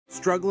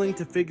Struggling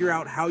to figure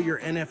out how your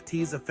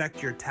NFTs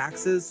affect your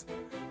taxes?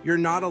 You're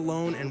not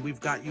alone, and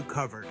we've got you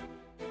covered.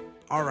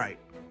 All right,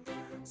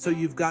 so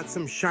you've got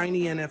some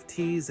shiny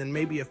NFTs and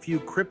maybe a few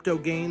crypto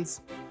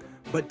gains,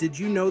 but did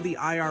you know the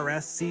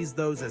IRS sees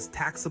those as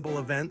taxable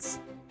events?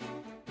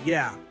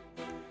 Yeah,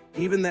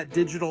 even that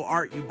digital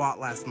art you bought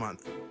last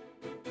month.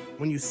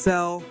 When you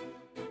sell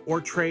or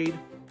trade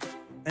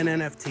an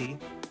NFT,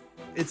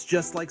 it's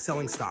just like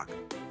selling stock.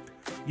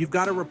 You've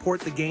got to report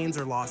the gains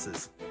or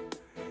losses.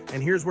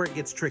 And here's where it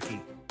gets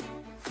tricky.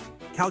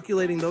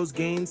 Calculating those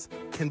gains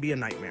can be a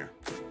nightmare.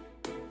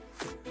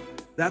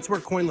 That's where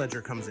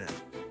CoinLedger comes in.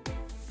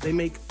 They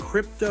make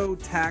crypto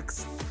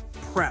tax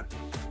prep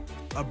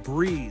a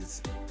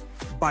breeze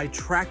by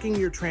tracking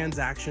your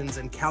transactions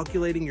and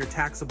calculating your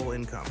taxable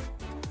income.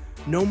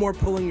 No more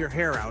pulling your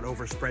hair out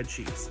over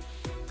spreadsheets.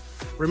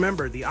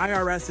 Remember, the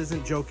IRS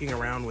isn't joking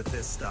around with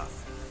this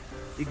stuff.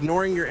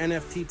 Ignoring your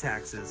NFT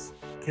taxes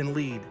can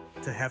lead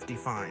to hefty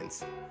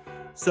fines.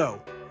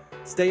 So,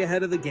 stay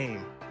ahead of the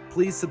game.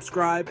 Please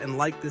subscribe and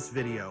like this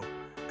video.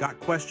 Got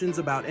questions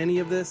about any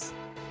of this?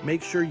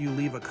 Make sure you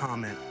leave a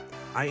comment.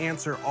 I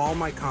answer all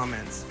my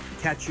comments.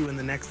 Catch you in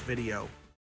the next video.